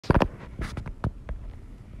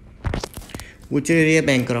Wuchereria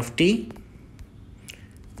bancrofti.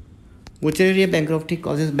 Wuchereria bancrofti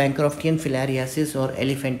causes bancroftian filariasis or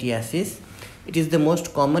elephantiasis. It is the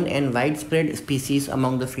most common and widespread species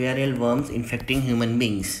among the filarial worms infecting human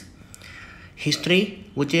beings. History.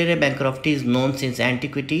 Wuchereria bancrofti is known since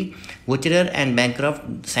antiquity. Wucherer and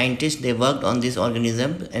Bancroft scientists, they worked on this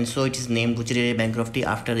organism, and so it is named Wuchereria bancrofti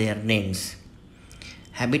after their names.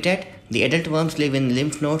 Habitat. The adult worms live in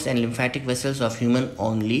lymph nodes and lymphatic vessels of human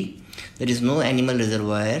only. There is no animal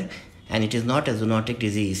reservoir, and it is not a zoonotic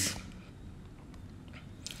disease.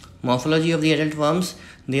 Morphology of the adult worms.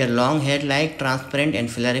 They are long hair-like, transparent and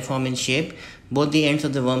filariform in shape. Both the ends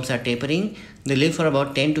of the worms are tapering. They live for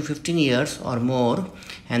about 10 to 15 years or more,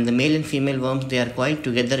 and the male and female worms, they are coiled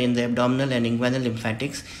together in the abdominal and inguinal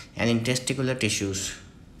lymphatics and in testicular tissues.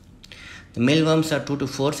 The male worms are 2 to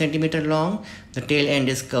 4 cm long. The tail end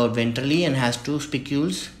is curved ventrally and has 2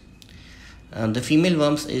 spicules. The female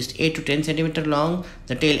worms is 8 to 10 cm long.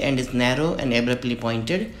 The tail end is narrow and abruptly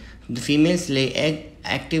pointed. The females lay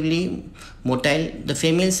actively motile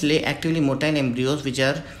embryos, which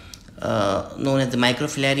are known as the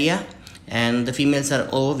microfilaria, and the females are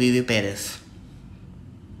oviviparous.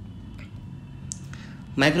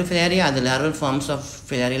 Microfilaria are the larval forms of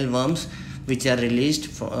filarial worms which are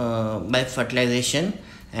released by fertilization,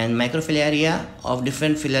 and microfilaria of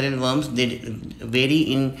different filarial worms, they vary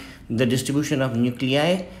in the distribution of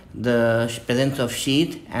nuclei, the presence of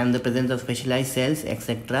sheath, and the presence of specialized cells,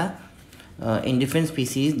 etc. In different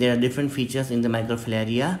species, there are different features in the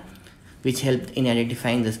microfilaria which help in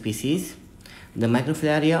identifying the species. The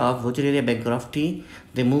microfilaria of Wuchereria bancrofti,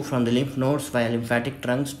 they move from the lymph nodes via lymphatic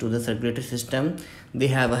trunks to the circulatory system. They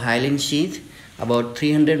have a hyaline sheath about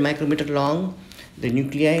 300 micrometer long. The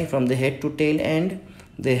nuclei from the head to tail end.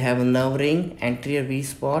 They have a nerve ring, anterior V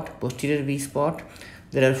spot, posterior V spot.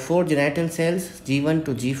 There are 4 genital cells, G1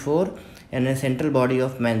 to G4, and a central body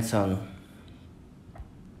of Manson.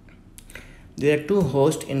 There are 2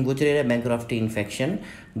 hosts in Wuchereria bancrofti infection.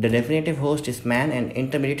 The definitive host is man and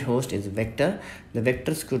intermediate host is vector. The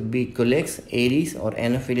vectors could be Culex, Aedes or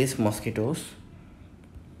Anopheles mosquitoes.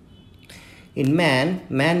 In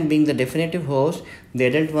man being the definitive host, the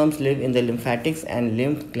adult worms live in the lymphatics and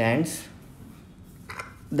lymph glands.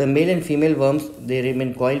 The male and female worms, they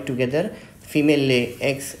remain coiled together. Female lay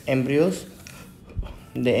eggs, embryos.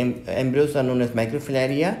 The embryos are known as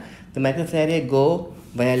microfilaria. The microfilaria go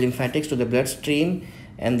via lymphatics to the bloodstream,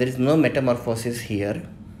 and there is no metamorphosis here.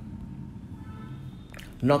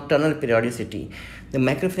 Nocturnal periodicity. The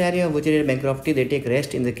microfilaria of Wuchereria bancrofti, they take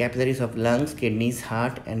rest in the capillaries of lungs, kidneys,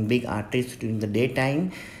 heart and big arteries during the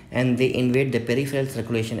daytime, and they invade the peripheral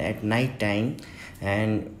circulation at night time,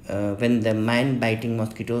 and when the man-biting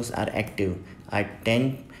mosquitoes are active at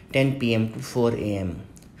 10 p.m. to 4 a.m.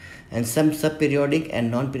 And some subperiodic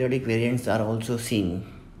and non-periodic variants are also seen.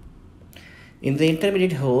 In the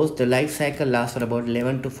intermediate host, the life cycle lasts for about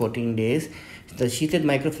 11 to 14 days. The sheathed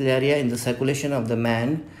microfilaria in the circulation of the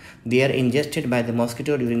man, they are ingested by the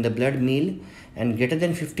mosquito during the blood meal, and greater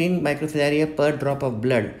than 15 microfilaria per drop of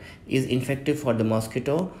blood is infective for the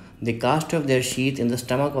mosquito. They cast off their sheath in the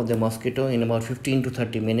stomach of the mosquito in about 15 to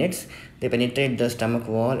 30 minutes. They penetrate the stomach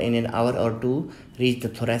wall in an hour or two, reach the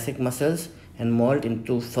thoracic muscles, and molt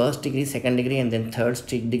into first degree, second degree, and then third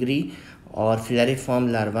degree or filariform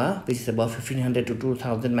larva, which is about 1500 to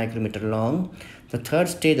 2000 micrometer long. The third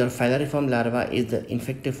stage or filariform larva is the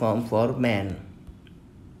infective form for man.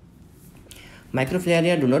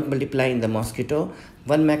 Microfilaria do not multiply in the mosquito.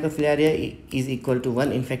 One microfilaria is equal to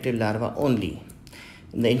one infected larva only.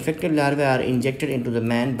 The infected larvae are injected into the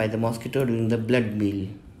man by the mosquito during the blood meal.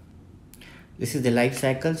 This is the life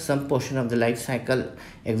cycle. Some portion of the life cycle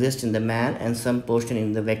exists in the man and some portion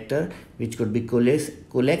in the vector, which could be Culex,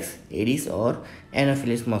 Aedes or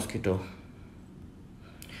Anopheles mosquito.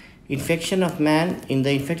 Infection of man. In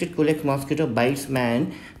the infected Culex mosquito bites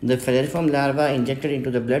man, the filariform larva injected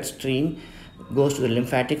into the bloodstream goes to the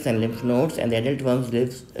lymphatics and lymph nodes, and the adult worms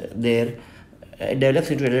lives there. Develops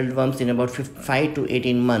into adult worms in about 5 to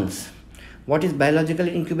 18 months. What is biological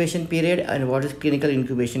incubation period and what is clinical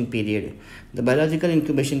incubation period? The biological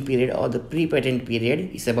incubation period or the pre-patent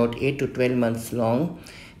period is about 8 to 12 months long.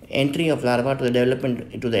 Entry of larva to the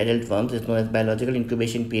development into the adult worms is known as biological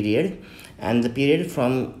incubation period, and the period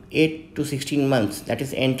from 8 to 16 months, that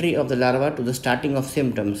is entry of the larva to the starting of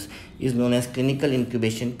symptoms, is known as clinical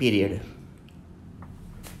incubation period.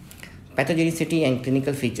 Pathogenicity and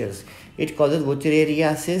clinical features. It causes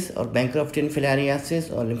Wuchereriasis or Bancroftian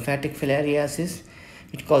filariasis or lymphatic filariasis.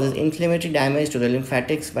 It causes inflammatory damage to the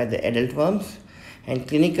lymphatics by the adult worms. And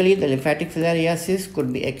clinically, the lymphatic filariasis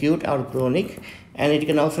could be acute or chronic, and it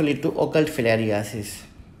can also lead to occult filariasis.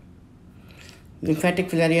 Lymphatic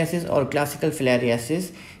filariasis or classical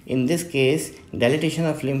filariasis. In this case, dilatation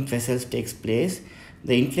of lymph vessels takes place.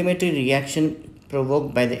 The inflammatory reaction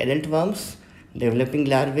provoked by the adult worms, developing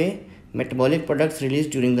larvae, metabolic products released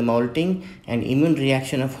during the molting, and immune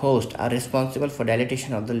reaction of host are responsible for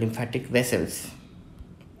dilatation of the lymphatic vessels.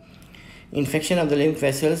 Infection of the lymph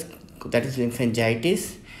vessels, that is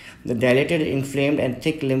lymphangitis. The dilated, inflamed, and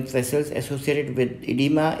thick lymph vessels associated with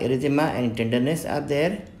edema, erythema, and tenderness are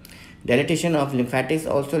there. Dilatation of lymphatics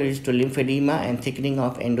also leads to lymphedema and thickening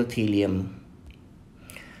of endothelium.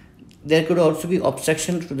 There could also be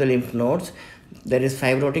obstruction to the lymph nodes. There is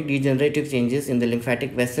fibrotic degenerative changes in the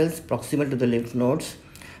lymphatic vessels proximal to the lymph nodes.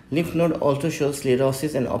 Lymph node also shows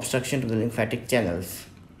sclerosis and obstruction to the lymphatic channels.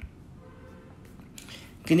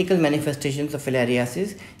 Clinical manifestations of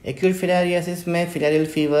filariasis. Acute filariasis में filarial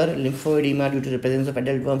fever, lymphoedema due to the presence of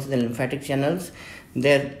adult worms in the lymphatic channels,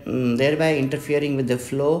 thereby interfering with the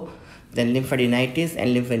flow. Then lymphadenitis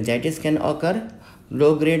and lymphangitis can occur.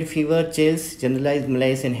 Low-grade fever, chills, generalized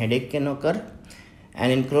malaise and headache can occur.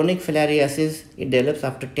 And in chronic filariasis, it develops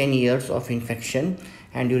after 10 years of infection,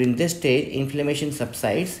 and during this stage, inflammation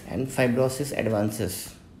subsides and fibrosis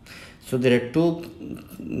advances. So there are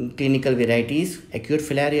two clinical varieties, acute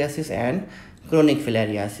filariasis and chronic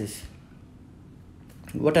filariasis.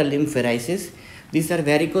 What are lymph varices? These are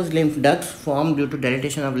varicose lymph ducts formed due to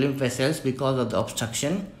dilatation of lymph vessels because of the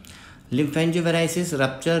obstruction. Lymphangiovarices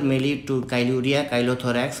rupture may lead to chyluria,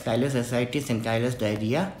 chylothorax, chylous ascites, and chylous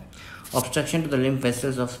diarrhea. Obstruction to the lymph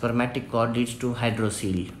vessels of spermatic cord leads to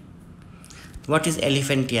hydrocele. What is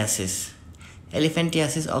elephantiasis?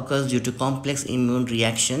 Elephantiasis occurs due to complex immune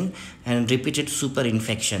reaction and repeated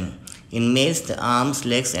superinfection. In males, the arms,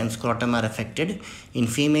 legs, and scrotum are affected. In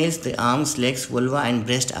females, the arms, legs, vulva, and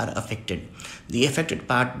breast are affected. The affected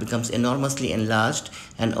part becomes enormously enlarged,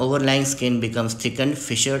 and overlying skin becomes thickened,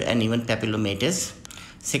 fissured, and even papillomatous.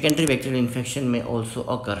 Secondary bacterial infection may also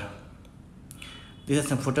occur. These are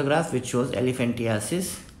some photographs which shows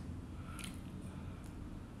elephantiasis.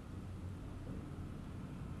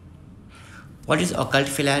 What is occult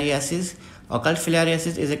filariasis? Occult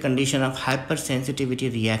filariasis is a condition of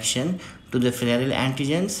hypersensitivity reaction to the filarial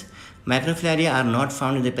antigens. Microfilaria are not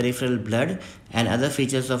found in the peripheral blood, and other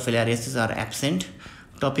features of filariasis are absent.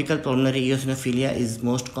 Topical pulmonary eosinophilia is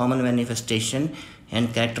most common manifestation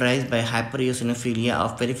and characterized by hypereosinophilia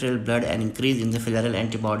of peripheral blood and increase in the filarial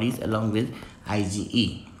antibodies along with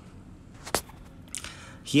IgE.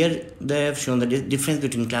 Here they have shown the difference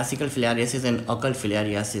between classical filariasis and occult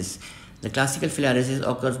filariasis. The classical filariasis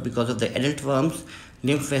occurs because of the adult worms,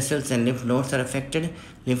 lymph vessels and lymph nodes are affected,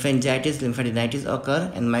 lymphangitis, lymphadenitis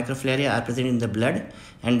occur, and microfilaria are present in the blood,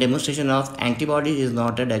 and demonstration of antibodies is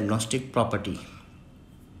not a diagnostic property.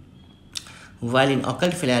 While in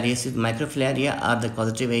occult filariasis, microfilaria are the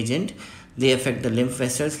causative agent. They affect the lymph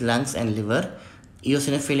vessels, lungs, and liver.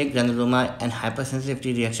 Eosinophilic granuloma and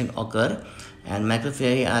hypersensitivity reaction occur, and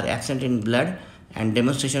microfilaria are absent in blood, and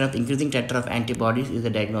demonstration of increasing titer of antibodies is a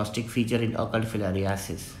diagnostic feature in occult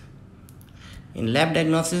filariasis. In lab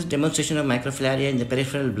diagnosis, demonstration of microfilaria in the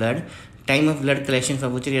peripheral blood. Time of blood collection for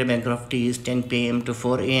Wucherer bancrofti is 10 p.m. to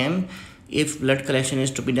 4 a.m. If blood collection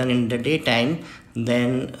is to be done in the daytime,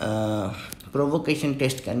 then provocation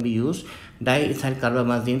test can be used, diethyl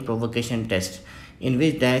carbamazine provocation test, in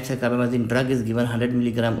which diethyl carbamazine drug is given 100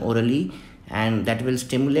 mg orally, and that will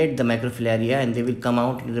stimulate the microfilaria and they will come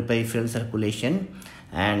out into the peripheral circulation,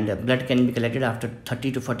 and blood can be collected after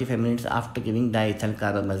 30 to 45 minutes after giving diethyl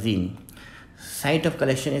carbamazine. Site of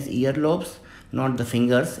collection is earlobes, not the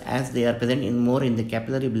fingers, as they are present more in the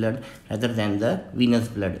capillary blood rather than the venous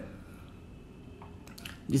blood.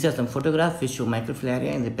 These are some photographs which show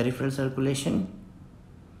microfilaria in the peripheral circulation.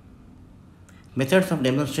 Methods of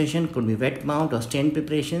demonstration could be wet mount or stain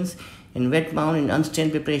preparations. In wet mount, in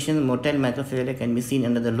unstained preparations, motile microfilaria can be seen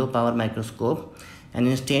under the low power microscope, and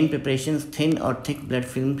in stained preparations, thin or thick blood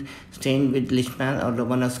film stained with Leishman or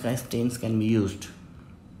Romanowski stains can be used.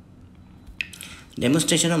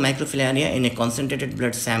 Demonstration of microfilaria in a concentrated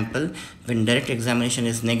blood sample. When direct examination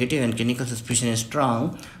is negative and clinical suspicion is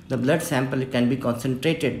strong, the blood sample can be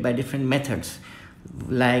concentrated by different methods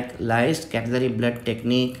like lysed capillary blood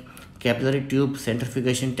technique, capillary tube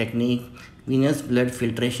centrifugation technique, venous blood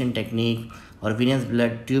filtration technique, or venous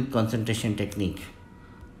blood tube concentration technique.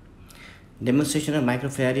 Demonstration of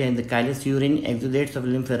microfilaria in the chylous urine, exudates of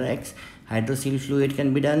lymphorex, hydrocele fluid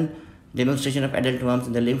can be done. Demonstration of adult worms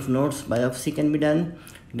in the lymph nodes, biopsy can be done.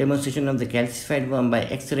 Demonstration of the calcified worm by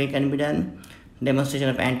X-ray can be done. Demonstration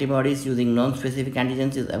of antibodies using non-specific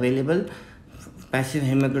antigens is available. Passive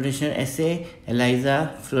hemagglutination assay,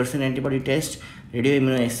 ELISA, fluorescent antibody test,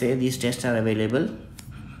 radioimmunoassay, these tests are available.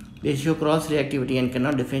 They show cross-reactivity and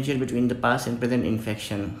cannot differentiate between the past and present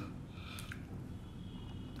infection.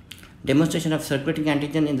 Demonstration of circulating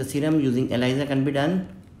antigen in the serum using ELISA can be done.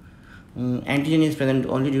 Antigen is present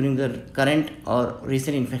only during the current or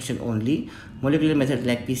recent infection only. Molecular methods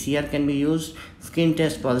like PCR can be used. Skin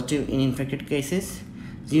test positive in infected cases.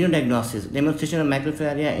 Xenodiagnosis, demonstration of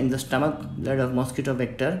microfilaria in the stomach blood of mosquito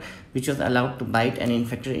vector which was allowed to bite an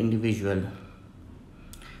infected individual.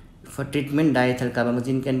 For treatment, diethyl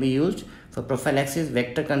carbamazine can be used. For prophylaxis,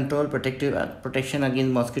 vector control, protection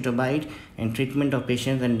against mosquito bite, and treatment of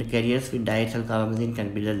patients and carriers with diethyl carbamazine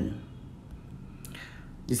can be done.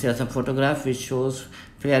 These are some photographs which shows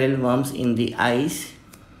filarial worms in the eyes.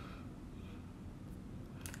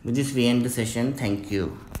 With this we end the session. Thank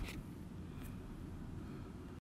you.